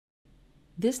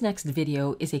This next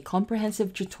video is a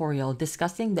comprehensive tutorial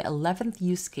discussing the 11th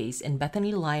use case in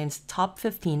Bethany Lyons' top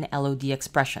 15 LOD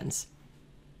expressions.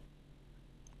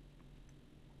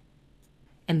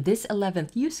 And this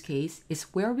 11th use case is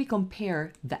where we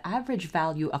compare the average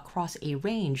value across a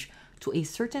range to a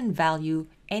certain value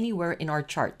anywhere in our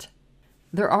chart.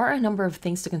 There are a number of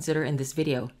things to consider in this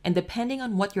video, and depending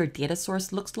on what your data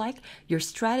source looks like, your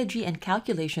strategy and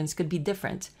calculations could be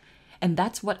different. And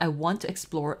that's what I want to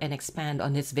explore and expand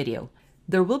on this video.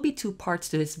 There will be two parts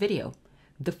to this video.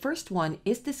 The first one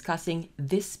is discussing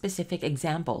this specific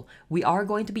example. We are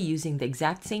going to be using the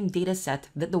exact same data set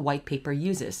that the white paper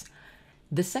uses.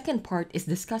 The second part is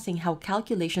discussing how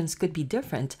calculations could be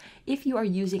different if you are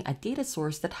using a data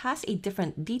source that has a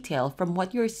different detail from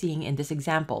what you're seeing in this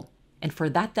example. And for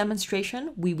that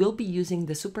demonstration, we will be using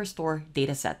the Superstore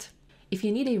dataset. If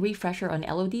you need a refresher on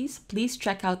LODs, please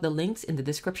check out the links in the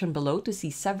description below to see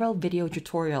several video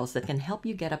tutorials that can help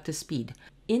you get up to speed.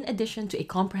 In addition to a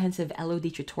comprehensive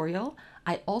LOD tutorial,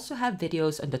 I also have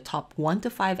videos on the top 1 to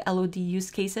 5 LOD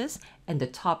use cases and the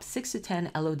top 6 to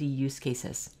 10 LOD use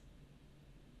cases.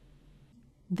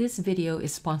 This video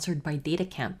is sponsored by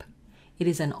DataCamp. It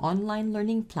is an online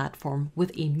learning platform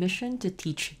with a mission to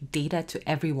teach data to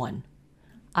everyone.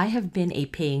 I have been a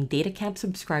paying DataCamp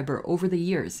subscriber over the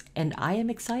years, and I am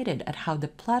excited at how the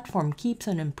platform keeps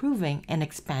on improving and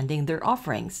expanding their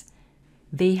offerings.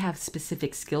 They have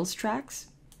specific skills tracks,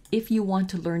 if you want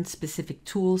to learn specific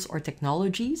tools or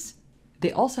technologies.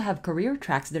 They also have career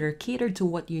tracks that are catered to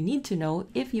what you need to know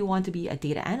if you want to be a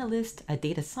data analyst, a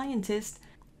data scientist,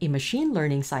 a machine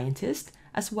learning scientist,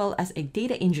 as well as a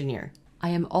data engineer. I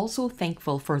am also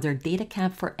thankful for their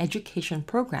DataCamp for Education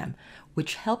program,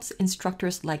 which helps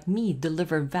instructors like me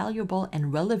deliver valuable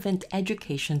and relevant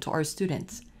education to our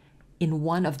students. In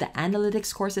one of the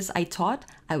analytics courses I taught,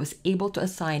 I was able to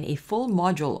assign a full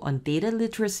module on data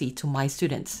literacy to my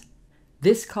students.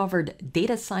 This covered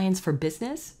data science for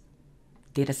business,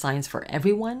 data science for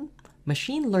everyone,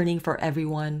 machine learning for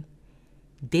everyone,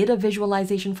 data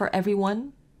visualization for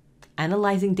everyone,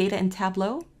 analyzing data in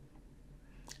Tableau,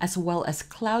 as well as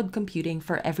cloud computing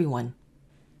for everyone.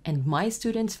 And my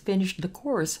students finished the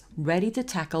course ready to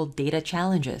tackle data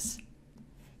challenges.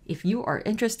 If you are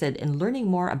interested in learning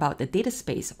more about the data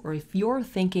space, or if you're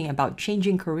thinking about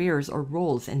changing careers or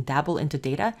roles and dabble into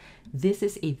data, this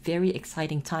is a very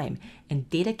exciting time, and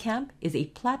DataCamp is a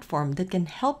platform that can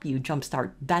help you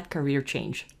jumpstart that career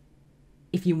change.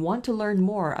 If you want to learn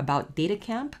more about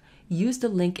DataCamp, use the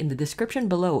link in the description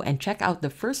below and check out the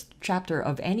first chapter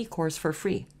of any course for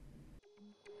free.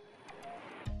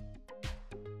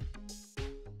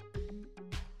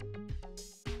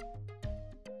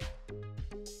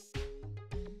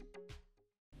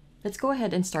 Let's go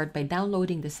ahead and start by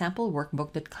downloading the sample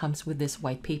workbook that comes with this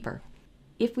white paper.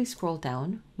 If we scroll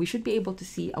down, we should be able to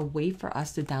see a way for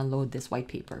us to download this white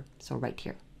paper. So right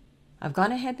here. I've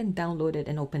gone ahead and downloaded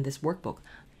and opened this workbook.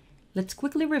 Let's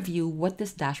quickly review what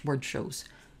this dashboard shows.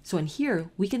 So in here,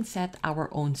 we can set our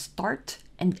own start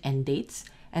and end dates,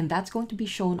 and that's going to be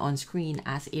shown on screen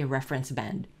as a reference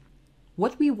band.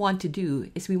 What we want to do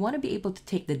is we want to be able to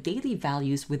take the daily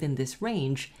values within this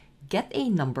range, get a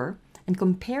number, and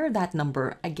compare that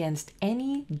number against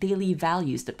any daily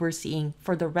values that we're seeing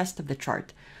for the rest of the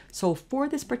chart. So for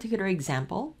this particular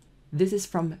example, this is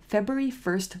from February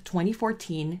 1st,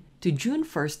 2014 to June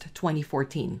 1st,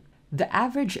 2014. The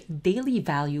average daily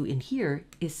value in here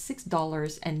is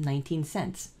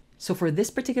 $6.19. So for this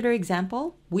particular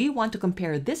example, we want to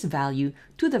compare this value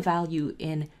to the value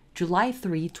in July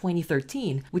 3,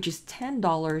 2013, which is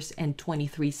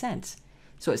 $10.23.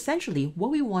 So essentially, what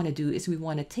we want to do is we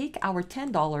want to take our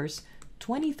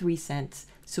 $10.23,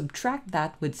 subtract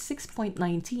that with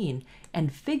 6.19,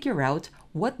 and figure out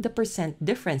what the percent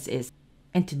difference is.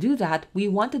 And to do that, we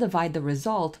want to divide the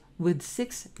result with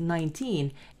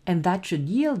 619, and that should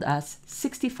yield us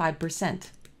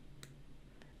 65%.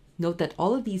 Note that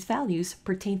all of these values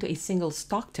pertain to a single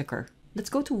stock ticker. Let's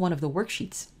go to one of the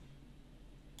worksheets.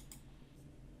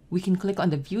 We can click on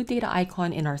the View Data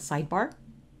icon in our sidebar.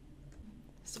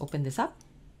 Let's open this up.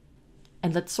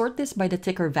 And let's sort this by the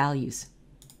ticker values.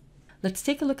 Let's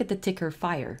take a look at the ticker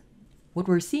FIRE. What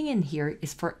we're seeing in here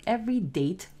is for every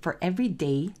date, for every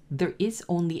day, there is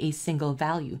only a single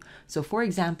value. So for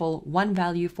example, one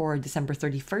value for December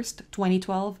 31st,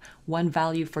 2012, one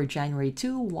value for January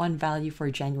 2, one value for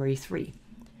January 3.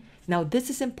 Now this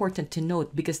is important to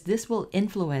note because this will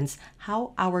influence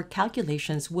how our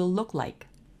calculations will look like.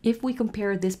 If we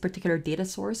compare this particular data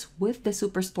source with the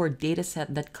Superstore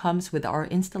dataset that comes with our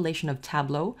installation of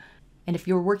Tableau, and if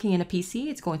you're working in a PC,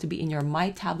 it's going to be in your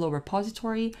My Tableau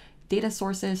repository, data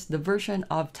sources, the version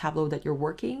of Tableau that you're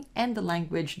working, and the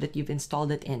language that you've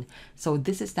installed it in. So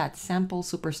this is that sample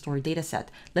Superstore dataset.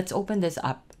 Let's open this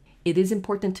up. It is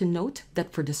important to note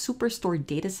that for the Superstore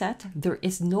dataset, there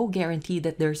is no guarantee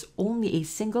that there's only a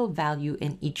single value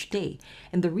in each day.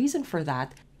 And the reason for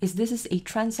that is this is a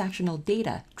transactional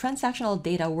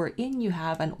data wherein you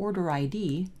have an order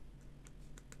ID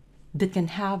that can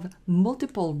have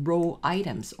multiple row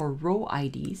items or row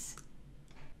IDs.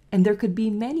 And there could be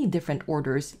many different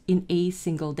orders in a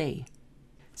single day.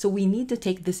 So we need to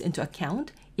take this into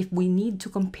account if we need to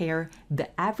compare the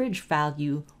average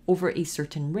value over a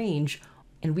certain range,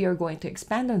 and we are going to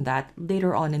expand on that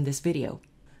later on in this video.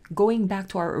 Going back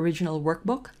to our original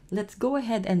workbook, let's go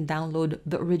ahead and download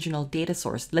the original data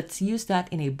source. Let's use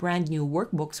that in a brand new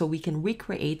workbook so we can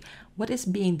recreate what is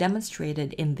being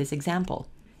demonstrated in this example.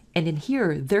 And in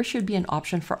here, there should be an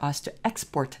option for us to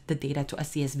export the data to a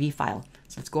CSV file.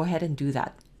 So let's go ahead and do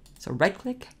that. So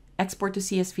right-click, export to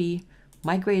CSV,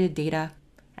 migrated data,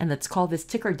 and let's call this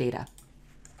ticker data.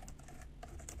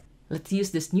 Let's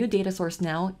use this new data source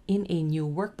now in a new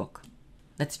workbook.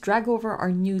 Let's drag over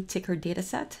our new ticker data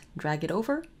set, drag it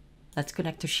over. Let's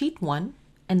connect to sheet 1,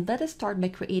 and let us start by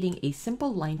creating a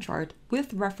simple line chart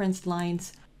with reference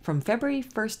lines from February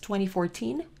 1st,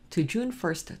 2014 to June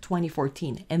 1st,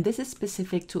 2014. And this is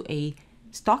specific to a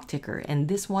stock ticker, and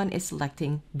this one is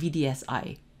selecting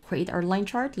VDSI. Create our line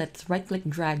chart. Let's right-click,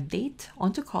 drag date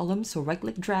onto column. So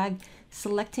right-click, drag,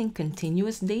 selecting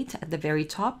continuous date at the very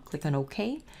top, click on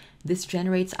OK. This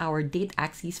generates our date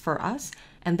axis for us.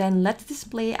 And then let's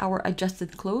display our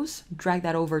adjusted close, drag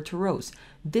that over to rows.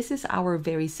 This is our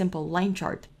very simple line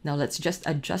chart. Now let's just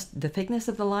adjust the thickness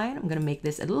of the line. I'm going to make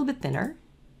this a little bit thinner.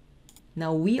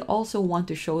 Now we also want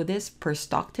to show this per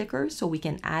stock ticker, so we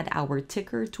can add our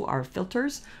ticker to our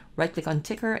filters. Right-click on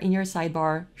ticker in your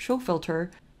sidebar, show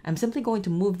filter. I'm simply going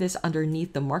to move this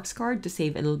underneath the marks card to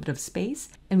save a little bit of space.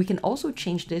 And we can also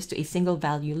change this to a single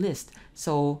value list.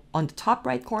 So on the top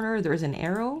right corner, there's an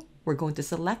arrow. We're going to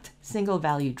select single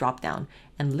value dropdown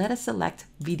and let us select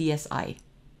VDSI.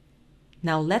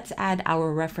 Now let's add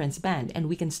our reference band, and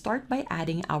we can start by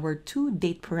adding our two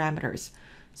date parameters.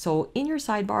 So in your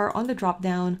sidebar on the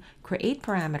dropdown, create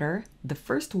parameter. The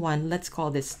first one, let's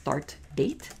call this start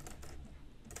date.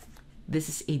 This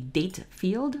is a date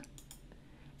field.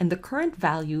 And the current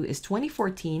value is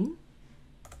 2014.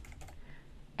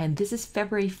 And this is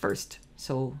February 1st.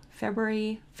 So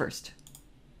February 1st.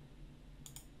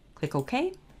 Click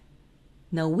OK.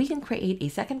 Now we can create a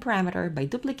second parameter by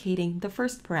duplicating the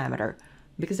first parameter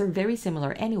because they're very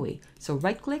similar anyway. So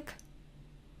right-click,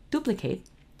 duplicate.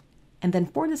 And then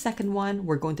for the second one,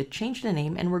 we're going to change the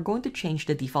name and we're going to change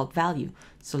the default value.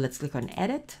 So let's click on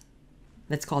edit.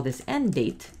 Let's call this end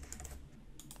date.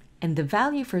 And the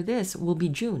value for this will be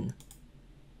June.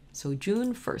 So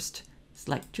June 1st.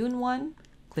 Select June 1,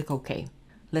 click OK.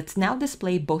 Let's now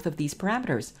display both of these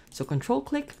parameters. So control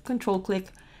click,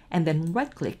 and then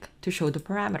right click to show the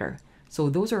parameter. So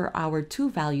those are our two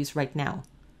values right now.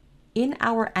 In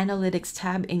our analytics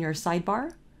tab in your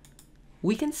sidebar,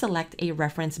 we can select a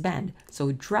reference band.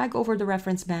 So drag over the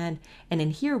reference band, and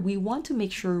in here we want to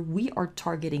make sure we are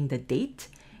targeting the date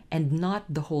and not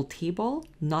the whole table,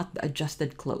 not the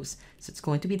adjusted close. So it's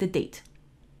going to be the date.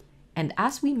 And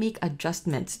as we make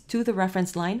adjustments to the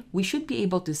reference line, we should be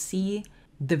able to see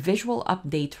the visual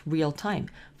update real time.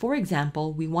 For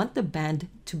example, we want the band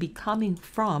to be coming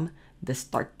from the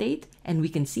start date, and we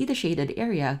can see the shaded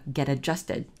area get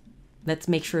adjusted. Let's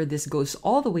make sure this goes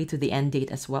all the way to the end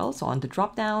date as well. So on the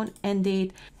drop down, end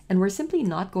date, and we're simply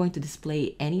not going to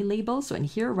display any labels. So in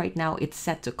here right now, it's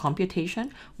set to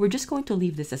computation. We're just going to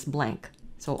leave this as blank.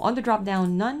 So on the drop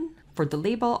down, none. For the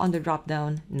label on the drop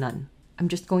down, none. I'm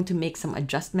just going to make some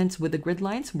adjustments with the grid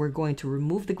lines. We're going to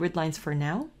remove the grid lines for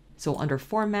now. So under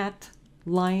format,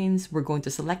 lines, we're going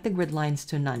to select the grid lines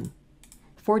to none.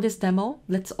 For this demo,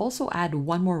 let's also add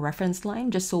one more reference line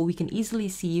just so we can easily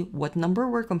see what number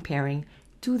we're comparing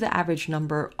to the average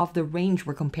number of the range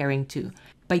we're comparing to.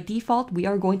 By default, we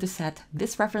are going to set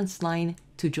this reference line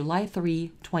to July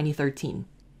 3, 2013.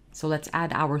 So let's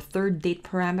add our third date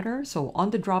parameter. So on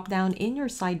the dropdown in your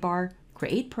sidebar,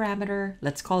 create parameter.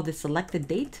 Let's call this selected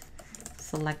date.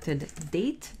 Selected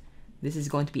date. This is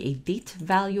going to be a date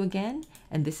value again,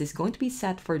 and this is going to be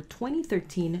set for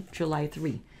 2013, July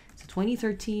 3. So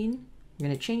 2013, I'm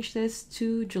going to change this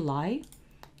to July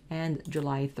and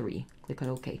July 3. Click on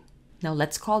OK. Now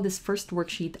let's call this first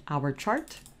worksheet our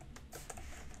chart.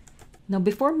 Now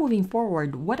before moving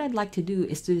forward, what I'd like to do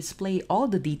is to display all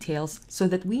the details so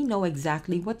that we know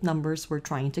exactly what numbers we're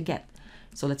trying to get.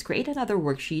 So let's create another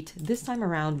worksheet. This time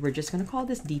around, we're just going to call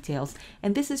this details.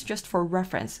 And this is just for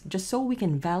reference, just so we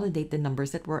can validate the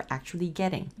numbers that we're actually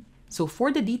getting. So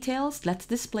for the details, let's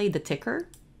display the ticker.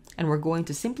 And we're going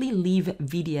to simply leave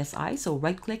VDSI. So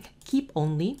right click, keep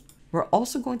only. We're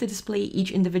also going to display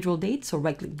each individual date. So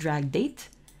right click, drag date.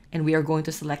 And we are going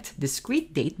to select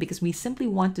discrete date because we simply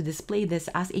want to display this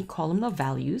as a column of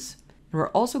values. And we're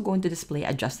also going to display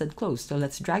adjusted close. So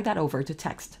let's drag that over to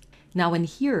text. Now in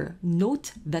here,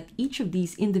 note that each of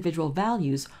these individual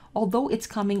values, although it's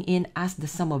coming in as the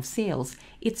sum of sales,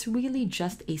 it's really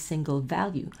just a single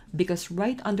value because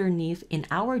right underneath in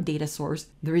our data source,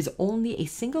 there is only a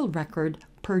single record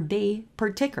per day per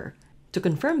ticker. To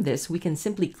confirm this, we can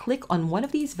simply click on one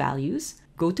of these values,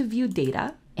 go to view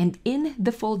data, and in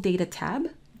the full data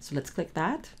tab, so let's click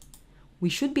that, we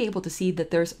should be able to see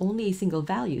that there's only a single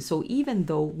value. So even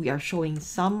though we are showing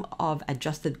sum of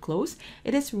adjusted close,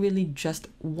 it is really just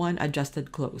one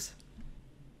adjusted close.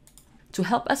 To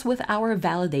help us with our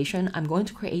validation, I'm going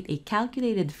to create a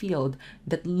calculated field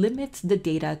that limits the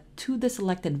data to the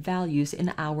selected values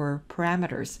in our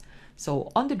parameters.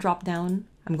 So on the dropdown,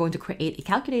 I'm going to create a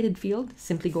calculated field,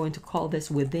 simply going to call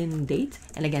this within date.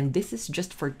 And again, this is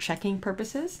just for checking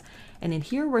purposes. And in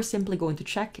here, we're simply going to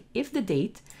check if the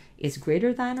date is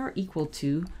greater than or equal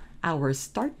to our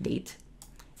start date,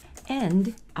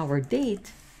 and our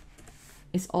date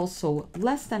is also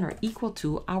less than or equal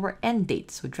to our end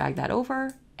date. So drag that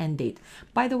over, end date.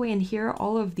 By the way, in here,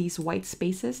 all of these white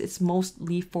spaces, it's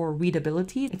mostly for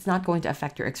readability. It's not going to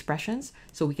affect your expressions.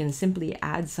 So we can simply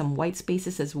add some white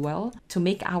spaces as well to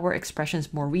make our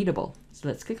expressions more readable. So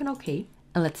let's click on OK,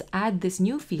 and let's add this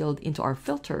new field into our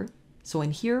filter. So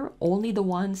in here, only the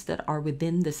ones that are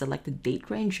within the selected date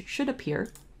range should appear.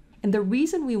 And the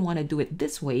reason we want to do it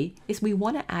this way is we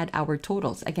want to add our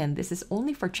totals. Again, this is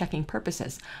only for checking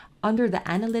purposes. Under the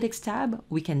Analytics tab,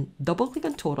 we can double click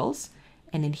on totals.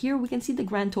 And in here, we can see the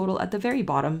grand total at the very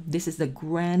bottom. This is the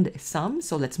grand sum.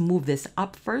 So let's move this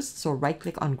up first. So right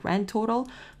click on grand total,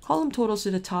 column totals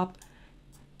to the top.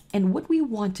 And what we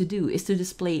want to do is to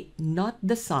display not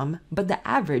the sum, but the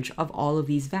average of all of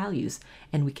these values.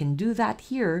 And we can do that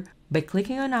here by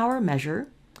clicking on our measure,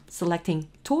 selecting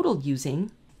total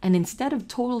using, and instead of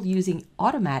total using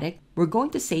automatic, we're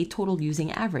going to say total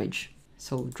using average.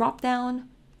 So drop down,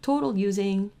 total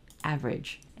using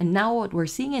average. And now what we're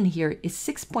seeing in here is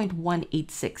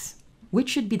 6.186, which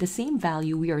should be the same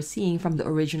value we are seeing from the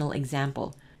original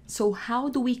example. So how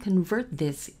do we convert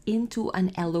this into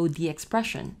an LOD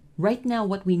expression? Right now,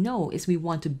 what we know is we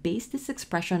want to base this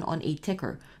expression on a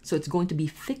ticker. So it's going to be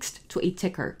fixed to a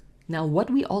ticker. Now, what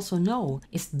we also know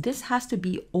is this has to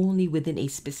be only within a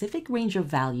specific range of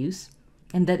values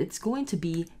and that it's going to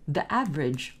be the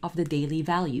average of the daily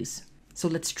values. So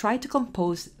let's try to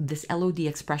compose this LOD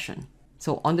expression.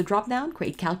 So on the dropdown,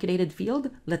 create calculated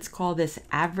field. Let's call this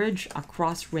average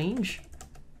across range.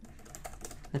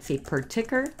 Let's say per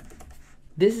ticker.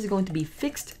 This is going to be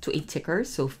fixed to a ticker,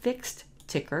 so fixed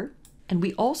ticker. And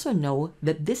we also know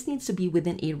that this needs to be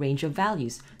within a range of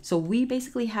values. So we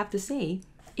basically have to say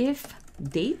if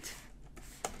date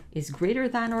is greater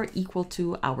than or equal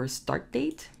to our start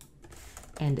date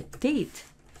and date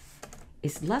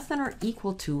is less than or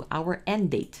equal to our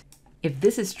end date. If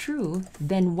this is true,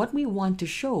 then what we want to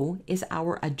show is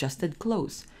our adjusted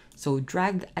close. So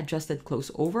drag the adjusted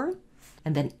close over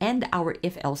and then end our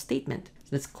if-else statement.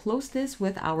 Let's close this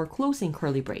with our closing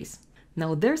curly brace.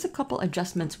 Now there's a couple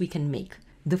adjustments we can make.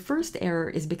 The first error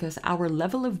is because our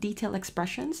level of detail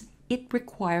expressions, it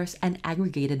requires an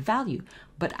aggregated value,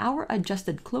 but our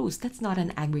adjusted close, that's not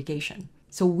an aggregation.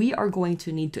 So we are going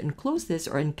to need to enclose this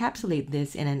or encapsulate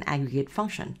this in an aggregate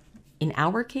function. In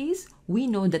our case, we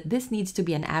know that this needs to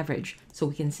be an average, so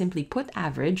we can simply put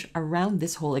average around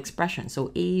this whole expression. So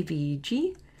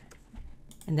AVG,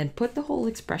 and then put the whole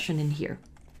expression in here.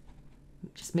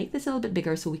 Just make this a little bit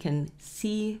bigger so we can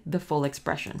see the full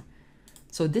expression.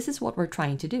 So this is what we're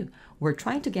trying to do. We're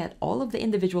trying to get all of the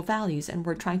individual values and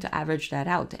we're trying to average that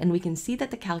out. And we can see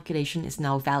that the calculation is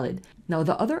now valid. Now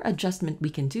the other adjustment we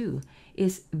can do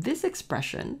is this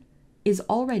expression is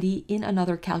already in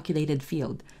another calculated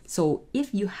field. So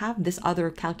if you have this other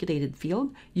calculated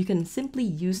field, you can simply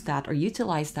use that or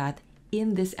utilize that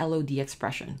in this LOD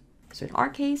expression. So in our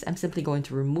case, I'm simply going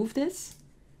to remove this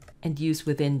and use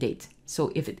within date.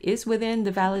 So if it is within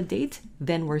the valid date,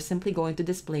 then we're simply going to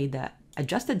display the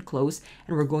adjusted close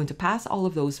and we're going to pass all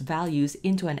of those values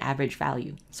into an average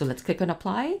value. So let's click on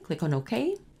apply, click on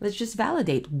OK. Let's just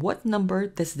validate what number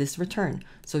does this return.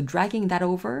 So dragging that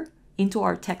over into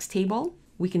our text table,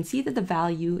 we can see that the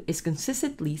value is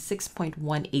consistently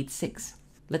 6.186.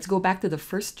 Let's go back to the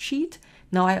first sheet.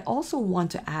 Now I also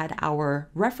want to add our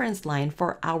reference line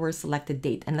for our selected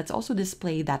date, and let's also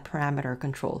display that parameter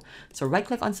control. So right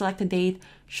click on selected date,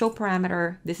 show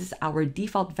parameter. This is our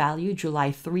default value,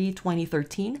 July 3,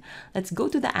 2013. Let's go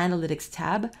to the analytics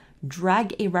tab,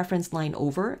 drag a reference line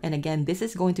over, and again, this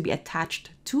is going to be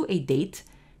attached to a date.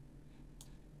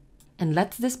 And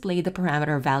let's display the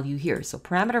parameter value here. So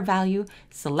parameter value,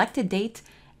 selected date,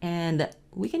 and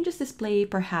we can just display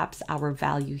perhaps our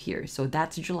value here. So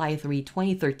that's July 3,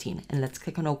 2013, and let's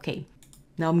click on OK.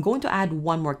 Now I'm going to add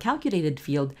one more calculated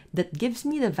field that gives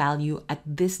me the value at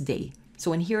this day.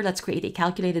 So in here, let's create a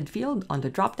calculated field. On the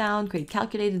dropdown, create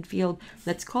calculated field.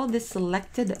 Let's call this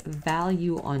selected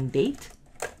value on date.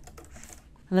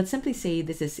 And let's simply say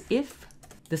this is if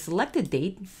the selected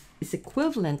date is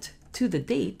equivalent to the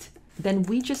date, then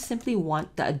we just simply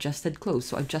want the adjusted close.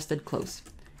 So adjusted close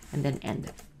and then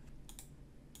end.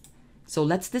 So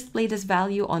let's display this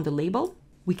value on the label.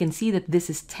 We can see that this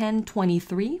is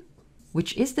 1023,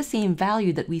 which is the same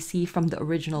value that we see from the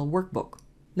original workbook.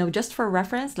 Now, just for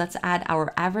reference, let's add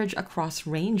our average across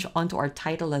range onto our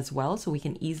title as well so we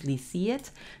can easily see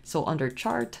it. So under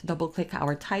chart, double click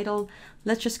our title.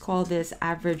 Let's just call this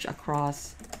average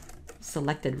across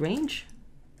selected range.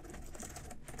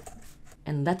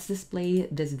 And let's display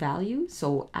this value.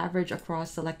 So average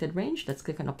across selected range, let's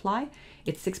click on apply.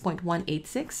 It's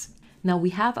 6.186. Now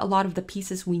we have a lot of the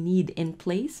pieces we need in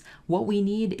place. What we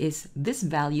need is this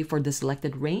value for the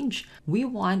selected range. We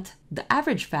want the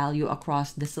average value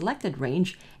across the selected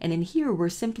range. And in here, we're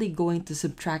simply going to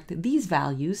subtract these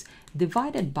values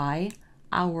divided by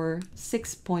our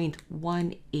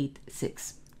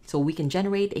 6.186. So we can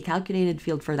generate a calculated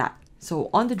field for that.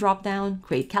 So on the dropdown,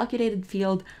 create calculated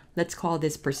field. Let's call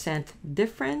this percent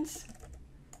difference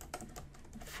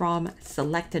from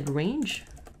selected range.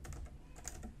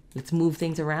 Let's move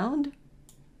things around.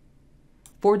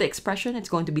 For the expression, it's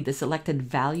going to be the selected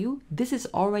value. This is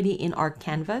already in our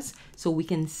canvas, so we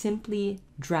can simply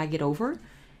drag it over,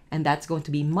 and that's going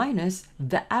to be minus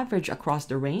the average across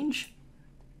the range.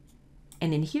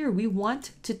 And in here, we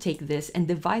want to take this and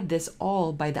divide this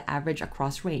all by the average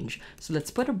across range. So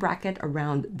let's put a bracket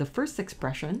around the first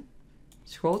expression,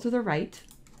 scroll to the right,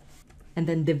 and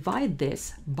then divide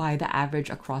this by the average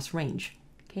across range.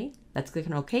 Okay, let's click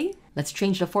on OK. Let's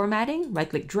change the formatting, right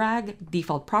click drag,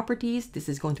 default properties. This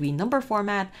is going to be number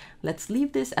format. Let's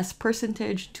leave this as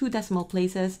percentage, 2 decimal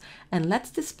places, and let's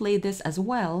display this as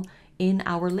well in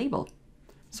our label.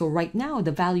 So right now,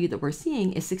 the value that we're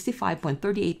seeing is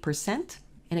 65.38%.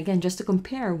 And again, just to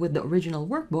compare with the original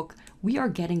workbook, we are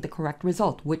getting the correct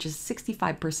result, which is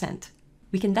 65%.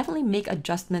 We can definitely make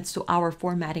adjustments to our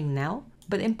formatting now,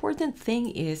 but the important thing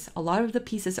is a lot of the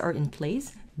pieces are in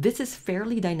place. This is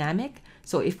fairly dynamic.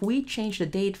 So if we change the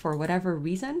date for whatever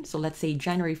reason, so let's say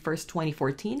January 1st,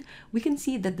 2014, we can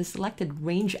see that the selected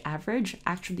range average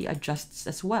actually adjusts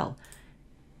as well.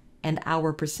 And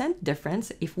our percent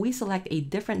difference, if we select a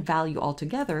different value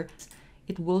altogether,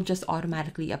 it will just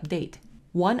automatically update.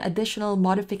 One additional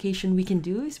modification we can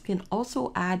do is we can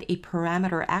also add a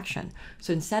parameter action.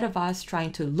 So instead of us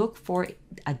trying to look for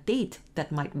a date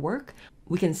that might work,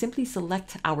 we can simply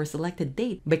select our selected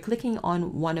date by clicking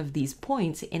on one of these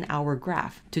points in our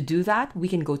graph. To do that, we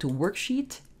can go to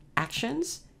Worksheet,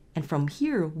 Actions, and from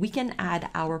here, we can add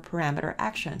our parameter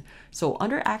action. So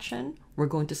under Action, we're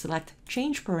going to select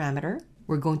Change Parameter.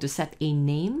 We're going to set a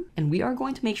name, and we are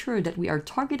going to make sure that we are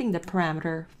targeting the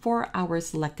parameter for our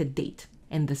selected date.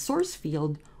 And the source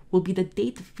field will be the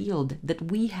date field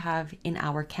that we have in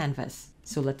our canvas.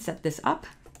 So let's set this up.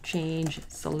 Change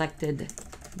selected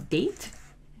date.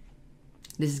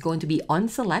 This is going to be on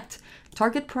select.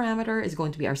 Target parameter is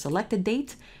going to be our selected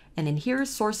date. And in here,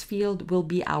 source field will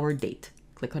be our date.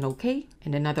 Click on OK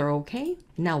and another OK.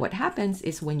 Now what happens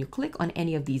is when you click on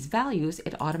any of these values,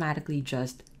 it automatically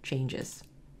just changes.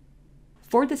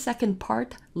 For the second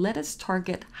part, let us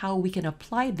target how we can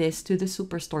apply this to the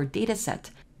Superstore dataset.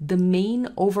 The main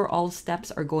overall steps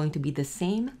are going to be the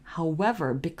same.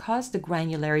 However, because the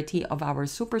granularity of our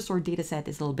Superstore dataset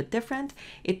is a little bit different,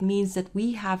 it means that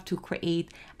we have to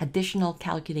create additional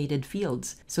calculated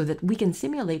fields so that we can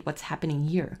simulate what's happening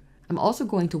here. I'm also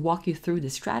going to walk you through the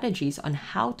strategies on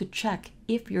how to check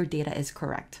if your data is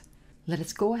correct. Let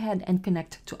us go ahead and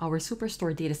connect to our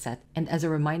Superstore dataset. And as a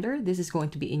reminder, this is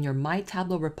going to be in your My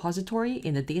Tableau repository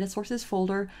in the Data Sources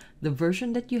folder, the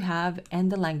version that you have,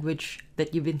 and the language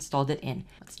that you've installed it in.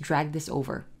 Let's drag this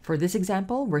over. For this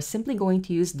example, we're simply going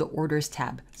to use the Orders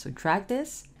tab. So drag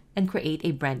this and create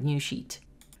a brand new sheet.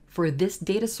 For this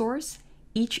data source,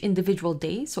 each individual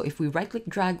day, so if we right-click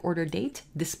drag order date,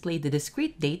 display the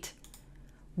discrete date,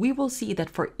 we will see that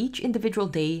for each individual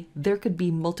day, there could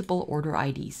be multiple order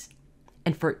IDs.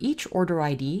 And for each order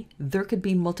ID, there could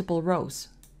be multiple rows.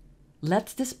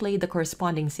 Let's display the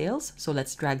corresponding sales. So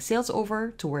let's drag sales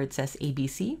over to where it says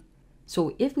ABC.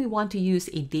 So if we want to use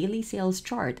a daily sales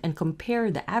chart and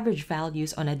compare the average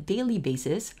values on a daily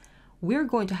basis, we're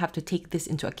going to have to take this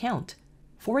into account.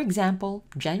 For example,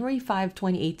 January 5,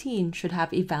 2018 should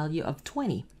have a value of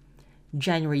 20.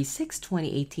 January 6,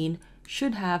 2018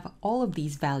 should have all of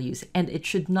these values and it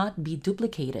should not be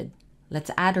duplicated.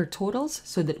 Let's add our totals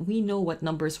so that we know what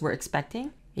numbers we're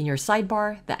expecting. In your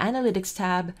sidebar, the Analytics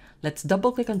tab, let's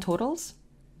double click on totals.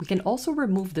 We can also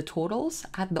remove the totals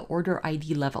at the order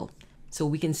ID level. So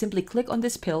we can simply click on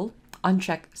this pill,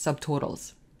 uncheck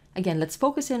subtotals. Again, let's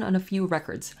focus in on a few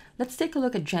records. Let's take a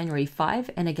look at January 5,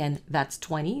 and again, that's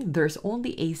 20. There's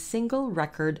only a single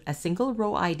record, a single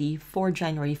row ID for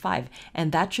January 5,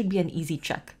 and that should be an easy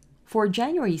check. For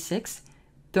January 6,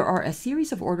 there are a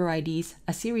series of order IDs,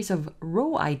 a series of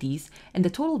row IDs, and the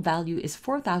total value is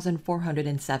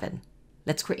 4,407.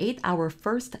 Let's create our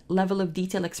first level of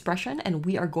detail expression, and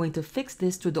we are going to fix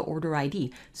this to the order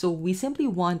ID. So we simply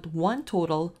want one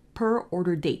total per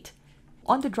order date.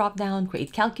 On the drop-down,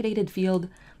 create calculated field.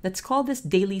 Let's call this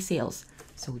daily sales.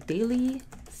 So daily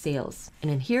sales. And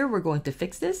in here, we're going to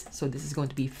fix this. So this is going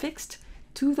to be fixed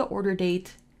to the order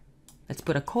date. Let's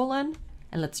put a colon,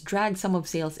 and let's drag sum of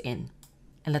sales in.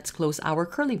 And let's close our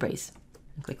curly brace.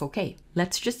 And click OK.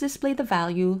 Let's just display the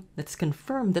value. Let's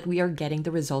confirm that we are getting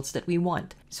the results that we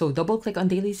want. So double click on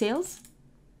daily sales.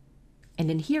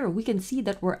 And in here, we can see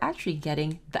that we're actually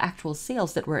getting the actual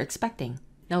sales that we're expecting.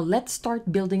 Now let's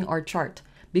start building our chart.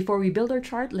 Before we build our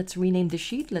chart, let's rename the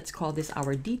sheet. Let's call this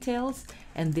our details.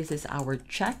 And this is our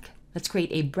check. Let's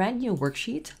create a brand new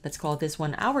worksheet. Let's call this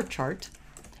one our chart.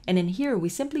 And in here, we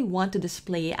simply want to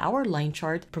display our line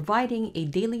chart providing a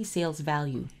daily sales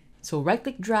value. So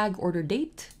right-click, drag order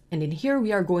date, and in here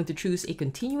we are going to choose a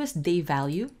continuous day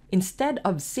value. Instead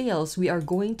of sales, we are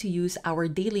going to use our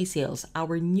daily sales,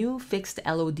 our new fixed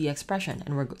LOD expression,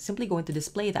 and we're simply going to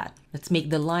display that. Let's make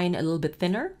the line a little bit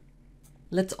thinner.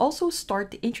 Let's also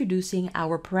start introducing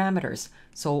our parameters.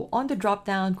 So on the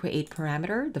drop-down, create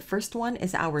parameter. The first one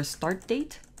is our start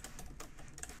date.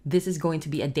 This is going to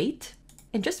be a date.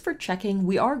 And just for checking,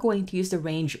 we are going to use the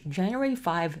range January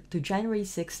 5 to January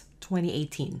 6,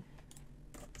 2018.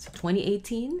 So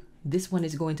 2018, this one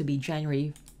is going to be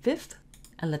January 5th,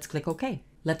 and let's click OK.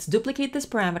 Let's duplicate this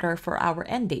parameter for our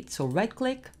end date. So right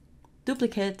click,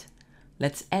 duplicate,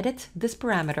 let's edit this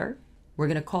parameter. We're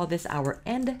going to call this our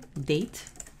end date,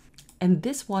 and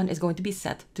this one is going to be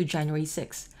set to January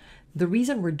 6th. The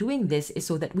reason we're doing this is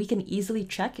so that we can easily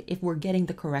check if we're getting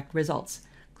the correct results.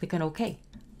 Click on OK.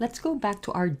 Let's go back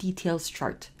to our details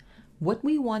chart. What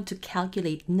we want to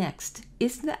calculate next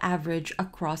is the average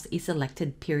across a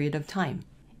selected period of time.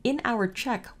 In our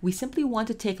check, we simply want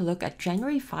to take a look at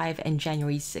January 5 and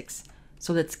January 6.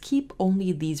 So let's keep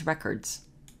only these records.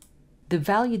 The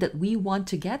value that we want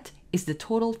to get is the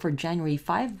total for January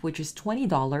 5, which is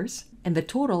 $20, and the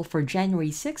total for January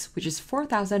 6, which is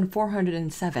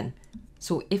 4,407.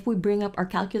 So if we bring up our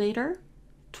calculator,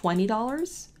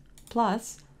 $20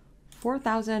 plus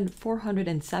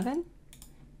 4,407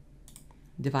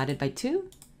 divided by 2,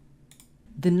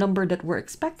 the number that we're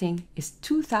expecting is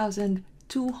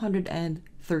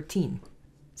 2,213.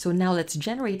 So now let's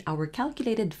generate our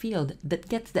calculated field that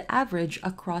gets the average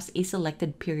across a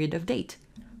selected period of date.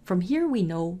 From here, we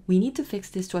know we need to fix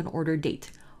this to an order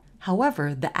date.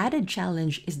 However, the added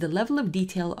challenge is the level of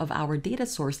detail of our data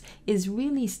source is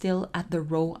really still at the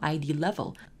row ID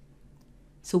level.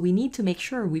 So we need to make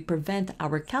sure we prevent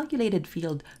our calculated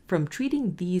field from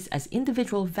treating these as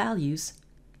individual values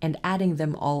and adding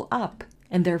them all up,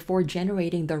 and therefore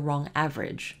generating the wrong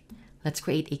average. Let's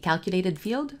create a calculated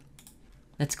field.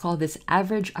 Let's call this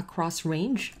average across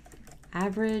range.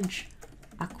 Average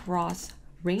across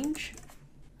range.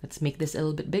 Let's make this a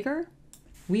little bit bigger.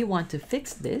 We want to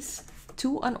fix this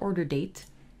to an order date.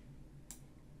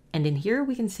 And in here,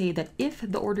 we can say that if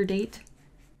the order date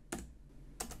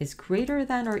is greater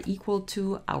than or equal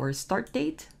to our start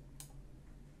date,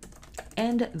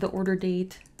 and the order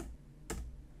date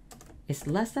is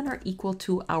less than or equal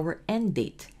to our end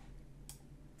date,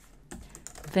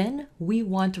 then we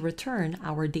want to return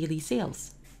our daily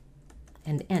sales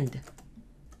and end.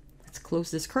 Let's close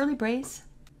this curly brace,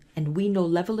 and we know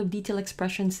level of detail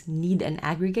expressions need an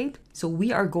aggregate, so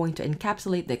we are going to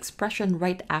encapsulate the expression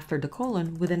right after the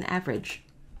colon with an average.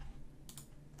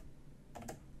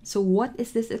 So what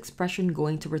is this expression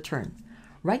going to return?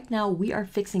 Right now, we are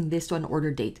fixing this to an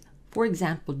order date. For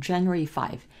example, January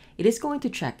 5. It is going to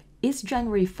check is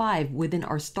January 5 within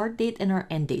our start date and our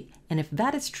end date? And if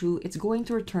that is true, it's going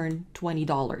to return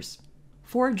 $20.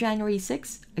 For January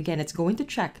 6, again, it's going to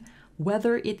check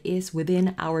whether it is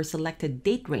within our selected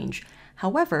date range.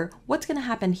 However, what's going to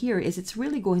happen here is it's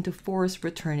really going to force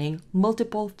returning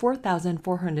multiple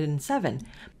 4,407,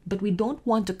 but we don't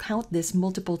want to count this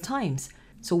multiple times.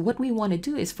 So what we want to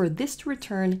do is for this to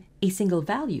return a single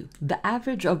value, the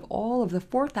average of all of the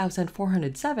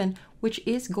 4,407, which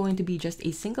is going to be just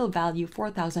a single value,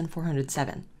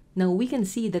 4,407. Now we can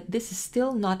see that this is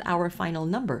still not our final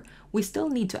number. We still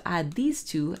need to add these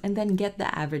two and then get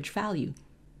the average value.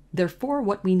 Therefore,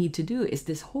 what we need to do is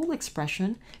this whole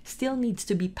expression still needs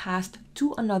to be passed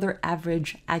to another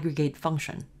average aggregate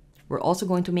function. We're also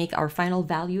going to make our final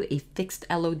value a fixed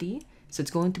LOD. So it's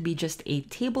going to be just a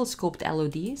table scoped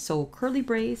LOD. So curly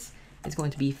brace is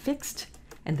going to be fixed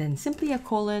and then simply a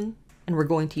colon. And we're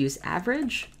going to use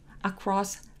average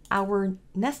across our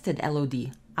nested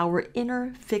LOD, our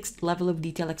inner fixed level of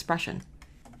detail expression.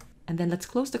 And then let's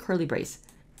close the curly brace.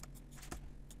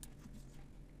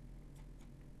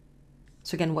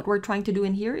 So again, what we're trying to do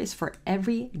in here is for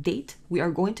every date, we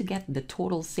are going to get the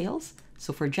total sales.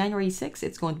 So for January 6,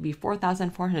 it's going to be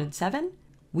 4,407.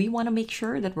 We want to make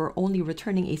sure that we're only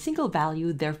returning a single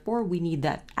value. Therefore, we need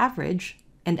that average.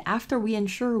 And after we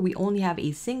ensure we only have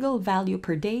a single value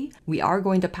per day, we are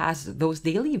going to pass those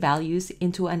daily values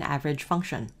into an average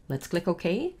function. Let's click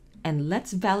OK. And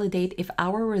let's validate if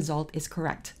our result is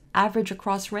correct. Average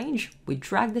across range, we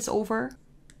drag this over.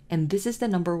 And this is the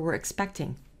number we're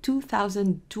expecting.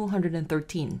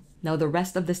 2,213. Now the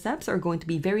rest of the steps are going to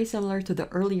be very similar to the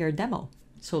earlier demo.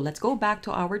 So let's go back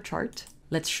to our chart.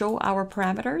 Let's show our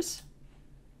parameters.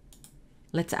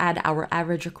 Let's add our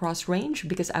average across range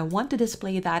because I want to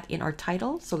display that in our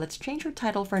title. So let's change our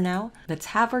title for now. Let's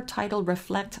have our title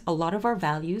reflect a lot of our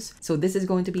values. So this is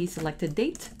going to be selected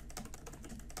date.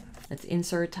 Let's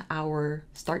insert our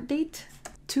start date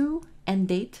to end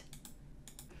date.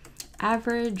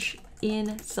 Average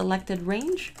in selected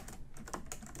range.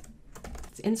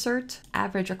 Let's insert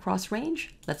average across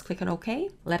range. Let's click on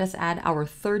OK. Let us add our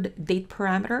third date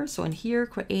parameter. So in here,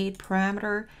 create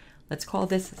parameter. Let's call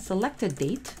this selected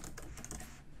date.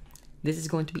 This is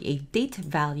going to be a date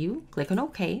value. Click on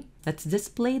OK. Let's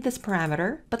display this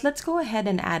parameter, but let's go ahead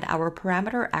and add our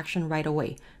parameter action right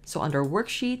away. So under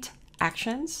worksheet,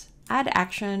 actions, add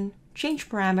action, change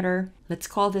parameter. Let's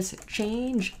call this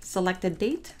change selected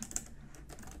date.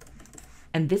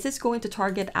 And this is going to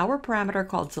target our parameter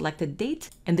called selected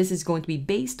date. And this is going to be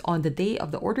based on the day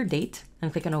of the order date,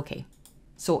 and click on OK.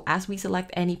 So as we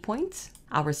select any points,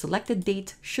 our selected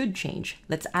date should change.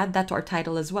 Let's add that to our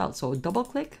title as well. So double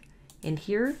click in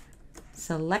here,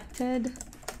 selected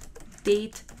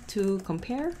date to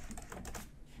compare.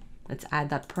 Let's add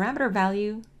that parameter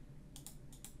value.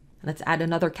 Let's add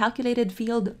another calculated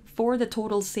field for the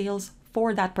total sales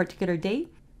for that particular day.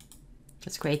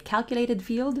 Let's create calculated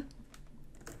field.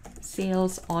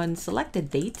 Sales on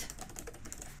selected date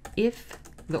if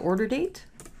the order date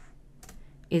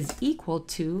is equal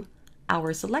to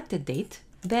our selected date,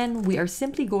 then we are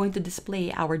simply going to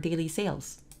display our daily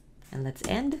sales. And let's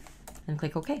end and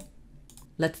click OK.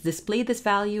 Let's display this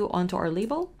value onto our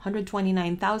label,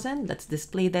 129,000. Let's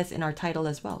display this in our title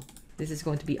as well. This is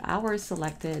going to be our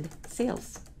selected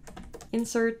sales.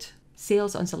 Insert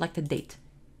sales on selected date.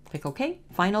 Click OK.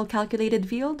 Final calculated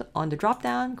field on the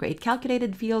dropdown, create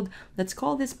calculated field. Let's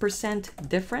call this percent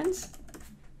difference.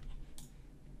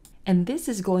 And this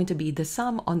is going to be the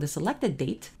sum on the selected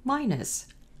date minus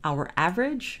our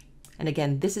average. And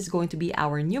again, this is going to be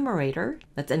our numerator.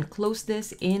 Let's enclose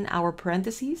this in our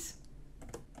parentheses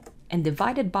and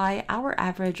divided by our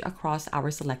average across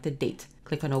our selected date.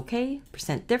 Click on OK,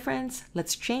 percent difference.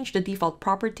 Let's change the default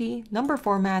property, number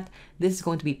format. This is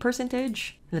going to be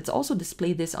percentage. Let's also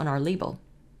display this on our label.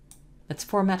 Let's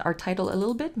format our title a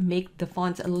little bit, make the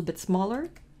fonts a little bit smaller.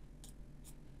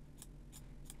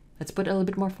 Let's put a little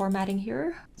bit more formatting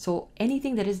here. So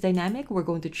anything that is dynamic, we're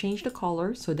going to change the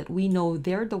color so that we know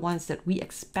they're the ones that we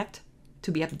expect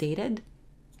to be updated.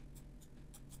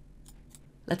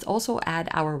 Let's also add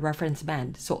our reference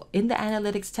band. So in the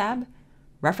Analytics tab,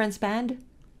 reference band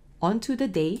onto the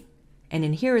day, and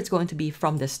in here it's going to be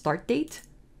from the start date,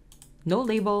 no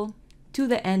label, to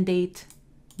the end date,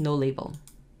 no label.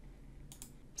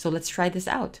 So let's try this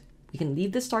out. We can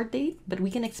leave the start date, but we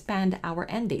can expand our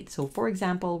end date. So for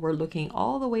example, we're looking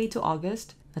all the way to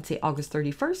August. Let's say August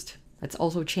 31st. Let's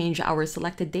also change our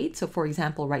selected date. So for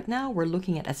example, right now we're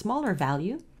looking at a smaller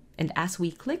value. And as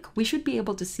we click, we should be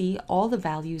able to see all the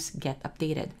values get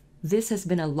updated. This has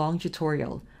been a long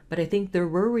tutorial. but I think there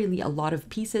were really a lot of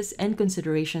pieces and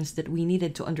considerations that we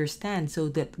needed to understand so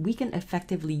that we can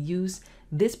effectively use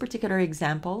this particular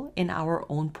example in our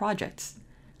own projects.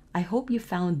 I hope you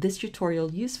found this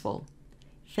tutorial useful.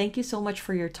 Thank you so much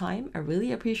for your time. I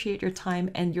really appreciate your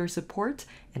time and your support,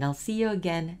 and I'll see you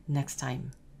again next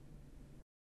time.